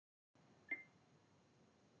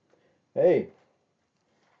Hey,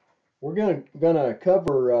 we're gonna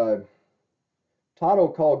cover a title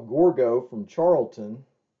called Gorgo from Charlton.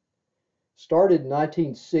 Started in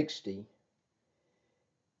 1960.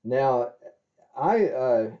 Now,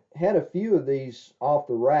 I had a few of these off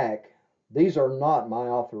the rack. These are not my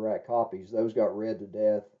off the rack copies. Those got read to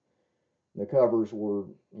death. The covers were,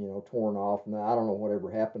 torn off, and I don't know whatever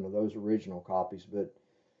happened to those original copies. But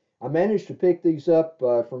I managed to pick these up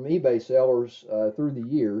from eBay sellers through the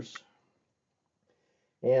years,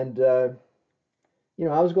 and I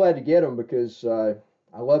was glad to get them because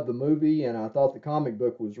I loved the movie and I thought the comic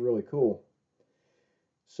book was really cool.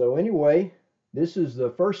 So anyway, this is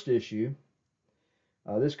the first issue.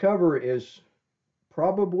 This cover is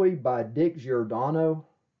probably by Dick Giordano.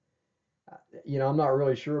 I'm not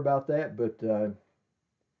really sure about that, but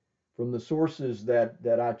from the sources that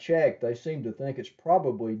I checked, they seem to think it's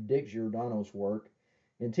probably Dick Giordano's work.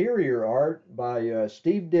 Interior art by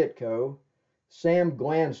Steve Ditko, Sam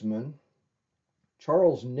Glanzman,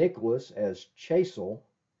 Charles Nicholas as Chasel,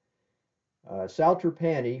 Sal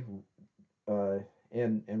Trapani,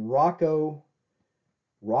 and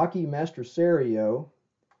Rocky Mastricerio,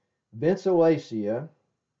 Vince Alacia,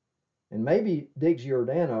 and maybe Dick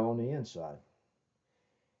Giordano on the inside.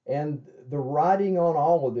 And the writing on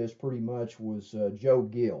all of this pretty much was Joe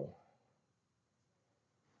Gill.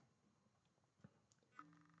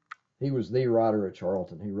 He was the writer at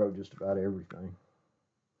Charlton. He wrote just about everything.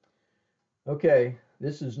 Okay,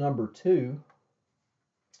 this is number 2,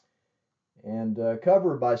 and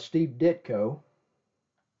cover by Steve Ditko.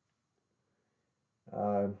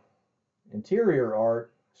 Uh, Interior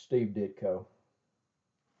art, Steve Ditko.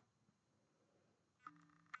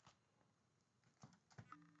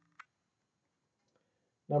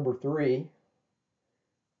 Number 3,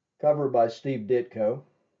 cover by Steve Ditko.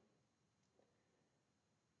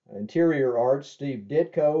 Interior art, Steve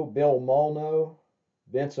Ditko, Bill Molno,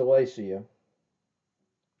 Vince Alacia.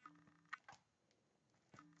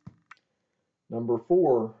 Number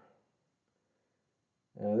 4,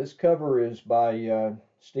 this cover is by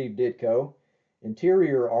Steve Ditko.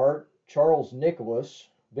 Interior art, Charles Nicholas,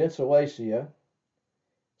 Vince Alacia,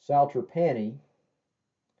 Sal Trapani.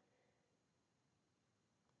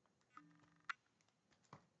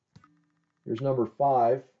 Here's number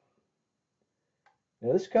 5.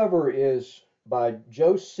 Now this cover is by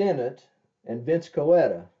Joe Sinnott and Vince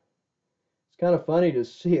Colletta. It's kind of funny to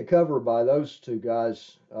see a cover by those two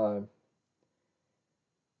guys. I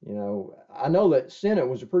know that Sinnott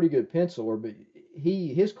was a pretty good penciler, but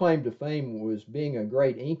his claim to fame was being a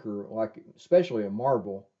great inker, like especially a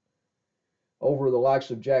Marvel, over the likes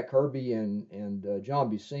of Jack Kirby and John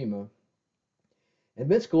Buscema. And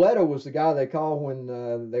Vince Colletta was the guy they called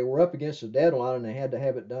when they were up against a deadline and they had to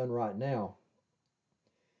have it done right now.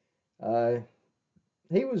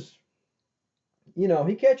 He was,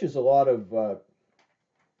 he catches a lot of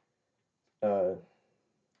uh,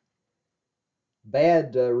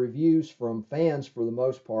 bad reviews from fans for the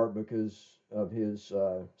most part because of his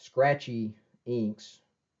scratchy inks,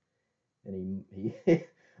 and he a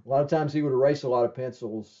lot of times he would erase a lot of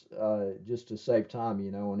pencils just to save time,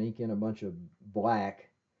 and ink in a bunch of black.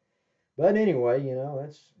 But anyway,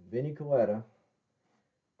 that's Vinny Colletta.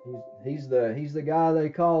 He's the guy they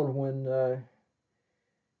called when they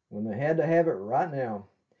had to have it right now.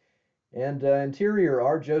 And interior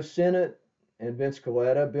art, Joe Sinnott and Vince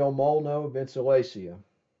Colletta, Bill Molno, Vince Alacia.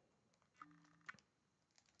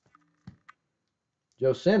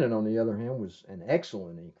 Joe Sinnott, on the other hand, was an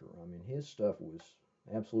excellent inker. I mean, his stuff was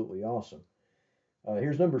absolutely awesome.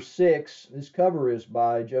 Here's number 6. This cover is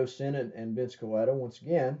by Joe Sinnott and Vince Colletta. Once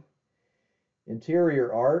again,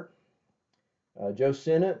 interior art, Joe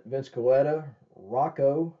Sinnott, Vince Colletta,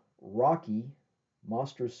 Rocky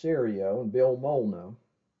Mastricerio, and Bill Molno.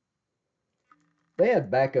 They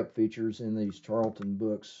had backup features in these Charlton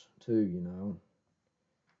books too.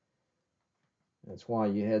 That's why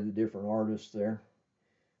you had the different artists there.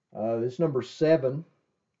 This number 7.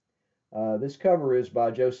 This cover is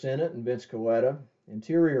by Joe Sinnott and Vince Colletta.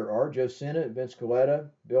 Interior art, Joe Sinnott, Vince Colletta,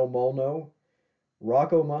 Bill Molno,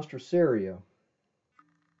 Rocco Mastricerio.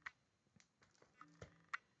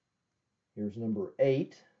 Here's number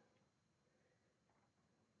 8.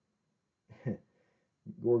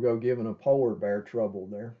 Gorgo giving a polar bear trouble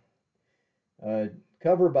there.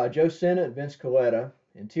 Cover by Joe Sinnott, Vince Colletta.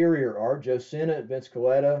 Interior art, Joe Sinnott, Vince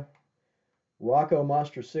Colletta, Rocco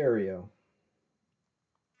Mastricerio.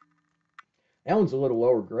 That one's a little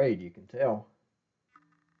lower grade, you can tell.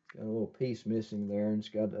 It's got a little piece missing there, and it's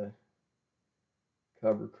got a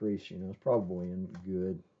cover crease, it's probably in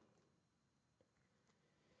good.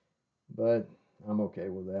 But I'm okay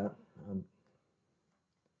with that.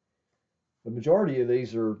 The majority of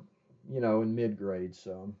these are, in mid-grade,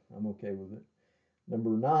 so I'm okay with it.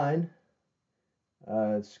 Number 9,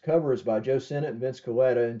 its cover is by Joe Sennett and Vince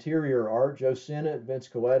Coletta. Interior art, Joe Sennett, Vince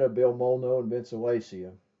Coletta, Bill Molno, and Vince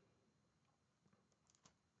Alacia.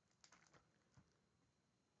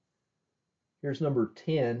 Here's number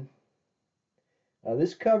 10.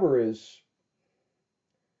 This cover is,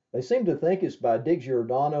 they seem to think it's by Dick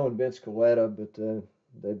Giordano and Vince Coletta,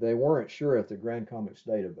 but they weren't sure at the Grand Comics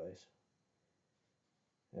database.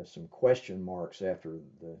 Has some question marks after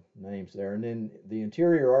the names there. And then the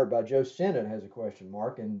interior art by Joe Sennett has a question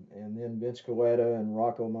mark, and then Vince Coletta and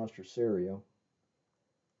Rocco Mastroserio.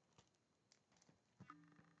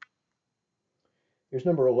 Here's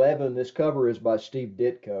number 11. This cover is by Steve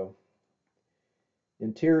Ditko.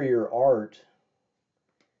 Interior art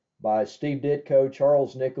by Steve Ditko,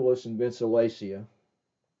 Charles Nicholas, and Vince Alacia.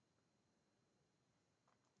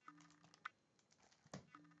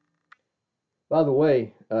 By the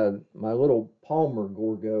way, my little Palmer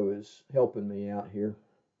Gorgo is helping me out here.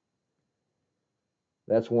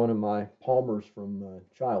 That's one of my Palmers from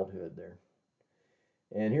childhood there.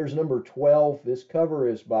 And here's number 12. This cover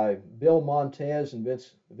is by Bill Montez and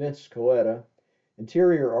Vince Coletta.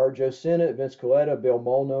 Interior art, Joe Sennett, Vince Coletta, Bill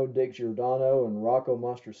Molno, Dick Giordano, and Rocco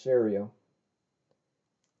Mastroserio.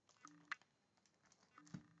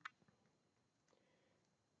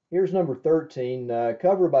 Here's number 13,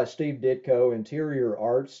 cover by Steve Ditko, interior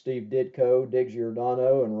art, Steve Ditko, Dick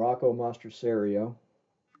Giordano, and Rocco Mastroserio.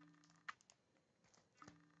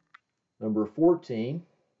 Number 14,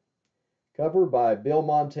 cover by Bill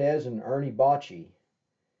Montez and Ernie Bocci.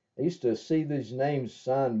 I used to see these names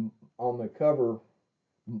signed on the cover,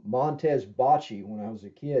 Montez Bocci, when I was a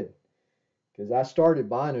kid, because I started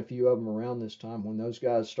buying a few of them around this time when those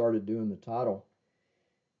guys started doing the title.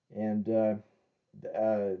 And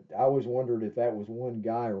I always wondered if that was one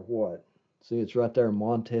guy or what. See, it's right there,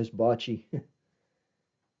 Montez Bocci.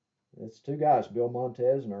 It's two guys, Bill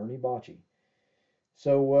Montez and Ernie Bocci.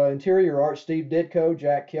 So interior art, Steve Ditko,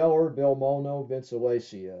 Jack Keller, Bill Molno, Vince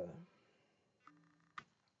Alacia.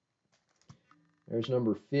 There's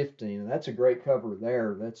number 15, and that's a great cover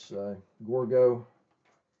there. That's Gorgo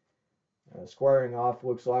squaring off,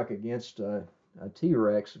 looks like, against a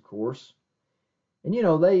T-Rex, of course. And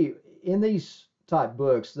they, in these type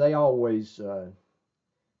books, they always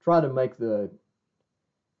try to make the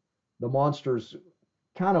monsters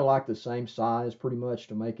kind of like the same size, pretty much,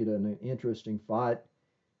 to make it an interesting fight.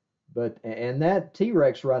 And that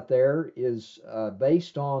T-Rex right there is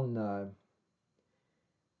based on,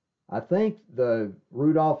 I think, the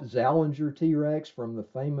Rudolph Zallinger T-Rex from the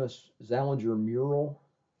famous Zallinger mural.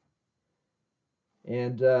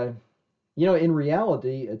 And in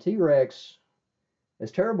reality, a T-Rex,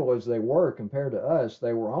 as terrible as they were compared to us,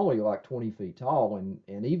 they were only like 20 feet tall,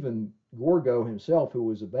 and even Gorgo himself, who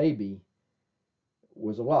was a baby,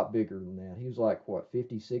 was a lot bigger than that. He was like, what,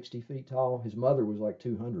 50, 60 feet tall? His mother was like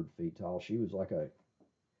 200 feet tall. She was like a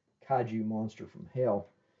kaiju monster from hell.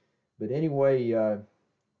 But anyway,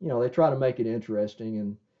 they try to make it interesting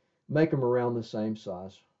and make them around the same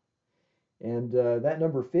size. And that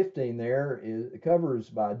number 15 there is the cover is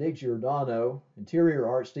by Dick Giordano, interior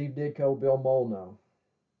art, Steve Ditko, Bill Molno.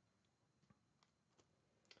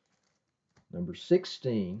 Number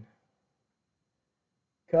 16,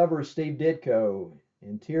 cover Steve Ditko,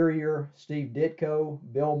 interior Steve Ditko,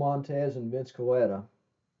 Bill Montez, and Vince Coletta.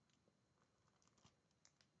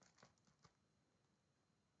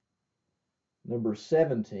 Number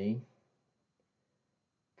 17,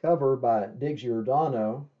 cover by Dick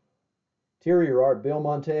Giordano, interior art, Bill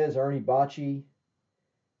Montez, Ernie Bocci,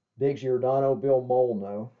 Dick Giordano, Bill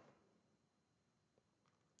Molno.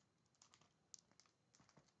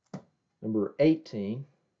 Number 18,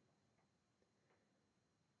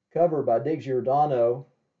 cover by Dick Giordano,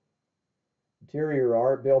 interior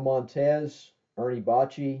art, Bill Montez, Ernie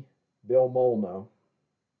Bocci, Bill Molno.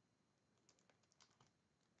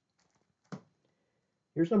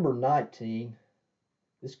 Here's number 19.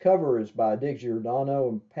 This cover is by Dick Giordano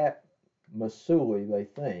and Pat Masuli, they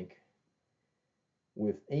think,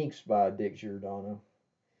 with inks by Dick Giordano.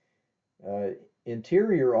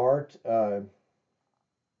 Interior art,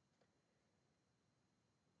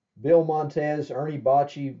 Bill Montez, Ernie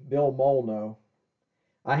Bocci, Bill Molno.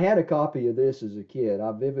 I had a copy of this as a kid.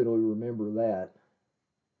 I vividly remember that.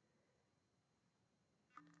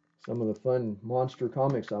 Some of the fun monster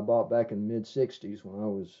comics I bought back in the mid-60s when I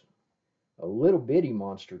was a little bitty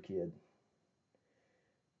monster kid.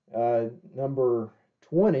 Number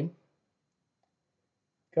 20,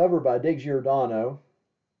 cover by Dick Giordano,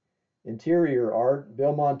 interior art,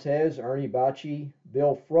 Bill Montez, Ernie Bocci,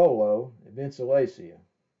 Bill Frollo, and Vince Alacia.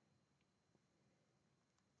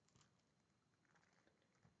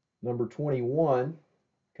 Number 21,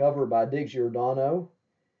 cover by Dick Giordano.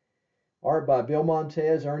 Art by Bill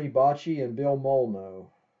Montez, Ernie Bocci, and Bill Molno.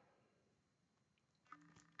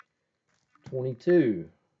 22.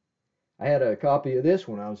 I had a copy of this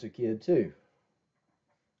when I was a kid too.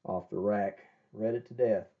 Off the rack. Read it to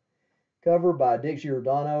death. Cover by Dick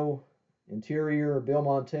Giordano. Interior, Bill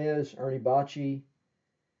Montez, Ernie Bocci,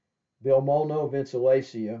 Bill Molno, Vince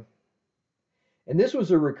Alacia. And this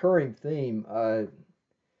was a recurring theme.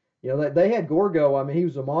 They had Gorgo. I mean, he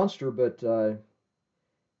was a monster, but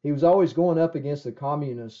he was always going up against the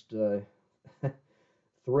communist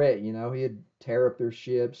threat. He'd tear up their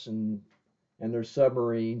ships and their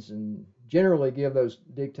submarines and generally give those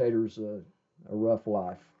dictators a rough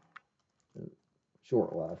life, a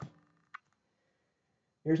short life.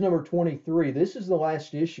 Here's number 23. This is the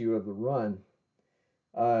last issue of the run.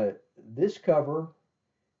 This cover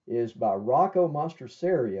is by Rocco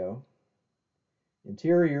Mastroserio.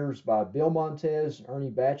 Interiors by Bill Montez,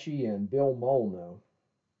 Ernie Bocci, and Bill Molno.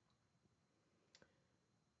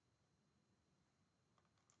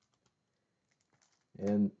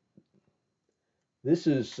 And this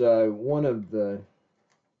is one of the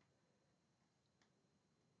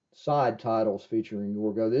side titles featuring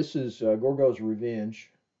Gorgo. This is Gorgo's Revenge.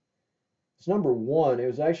 It's number 1. It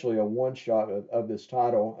was actually a one-shot of this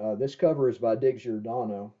title. This cover is by Dick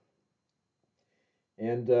Giordano.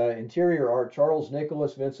 And interior art, Charles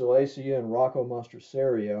Nicholas, Vince Alacia, and Rocco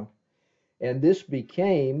Mastroserio. And this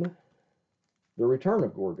became The Return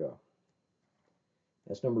of Gorgo.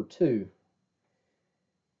 That's number 2.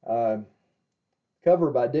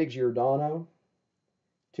 Cover by Dick Giordano.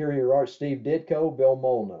 Interior art, Steve Ditko, Bill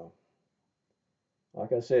Molno.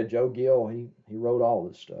 Like I said, Joe Gill, he wrote all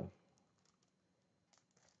this stuff.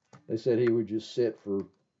 They said he would just sit for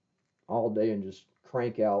all day and just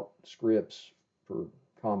crank out scripts for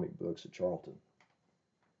comic books at Charlton.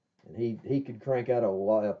 And he could crank out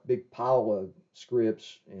a big pile of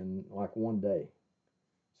scripts in like one day.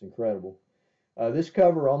 It's incredible. This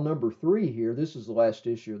cover on number 3 here, this is the last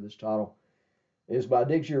issue of this title, is by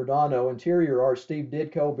Dick Giordano. Interior art, Steve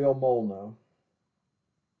Ditko, Bill Molno.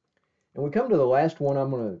 And we come to the last one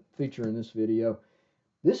I'm going to feature in this video.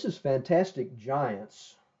 This is Fantastic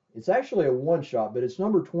Giants. It's actually a one-shot, but it's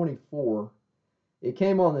number 24. It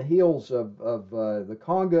came on the heels of the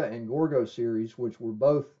Conga and Gorgo series, which were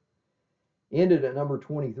both ended at number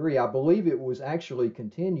 23. I believe it was actually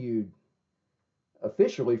continued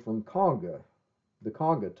officially from Conga, the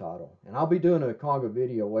Conga title. And I'll be doing a Conga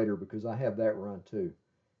video later because I have that run too.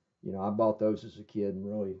 I bought those as a kid and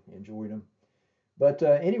really enjoyed them. But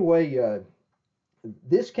anyway,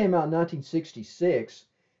 this came out in 1966,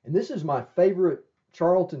 and this is my favorite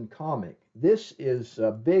Charlton comic. This is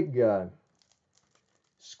a big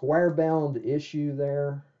square-bound issue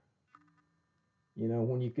there.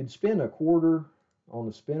 When you could spend a quarter on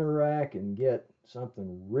the spinner rack and get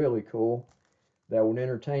something really cool that would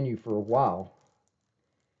entertain you for a while.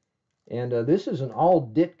 And this is an all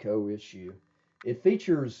Ditko issue. It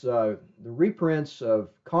features the reprints of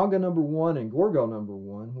Conga number 1 and Gorgo number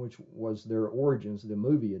 1, which was their origins, the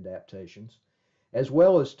movie adaptations, as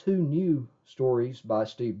well as 2 new stories by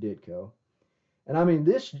Steve Ditko. And I mean,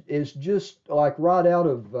 this is just like right out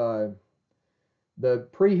of the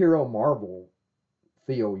pre-hero Marvel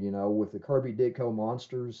feel, with the Kirby Ditko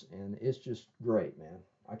monsters, and it's just great, man.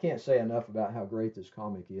 I can't say enough about how great this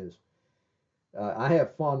comic is. I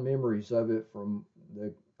have fond memories of it from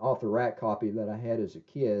the off-the-rack copy that I had as a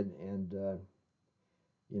kid, and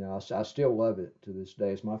I still love it to this day.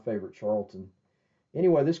 It's my favorite Charlton.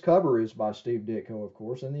 Anyway, this cover is by Steve Ditko, of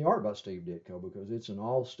course, and the art by Steve Ditko, because it's an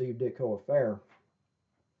all Steve Ditko affair.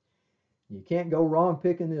 You can't go wrong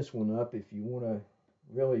picking this one up if you want to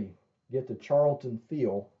really get the Charlton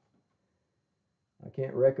feel. I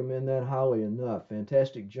can't recommend that highly enough.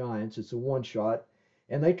 Fantastic Giants. It's a one-shot.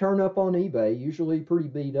 And they turn up on eBay, usually pretty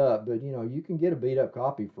beat up, but you can get a beat up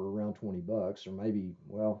copy for around $20, or maybe,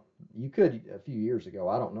 well, you could a few years ago.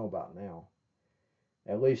 I don't know about now.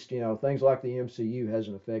 At least, things like the MCU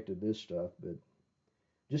hasn't affected this stuff, but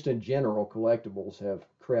just in general, collectibles have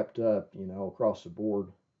crept up, across the board.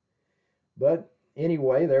 But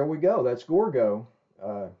anyway, there we go. That's Gorgo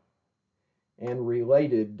and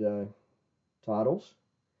related titles.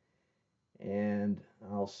 And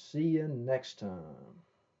I'll see you next time.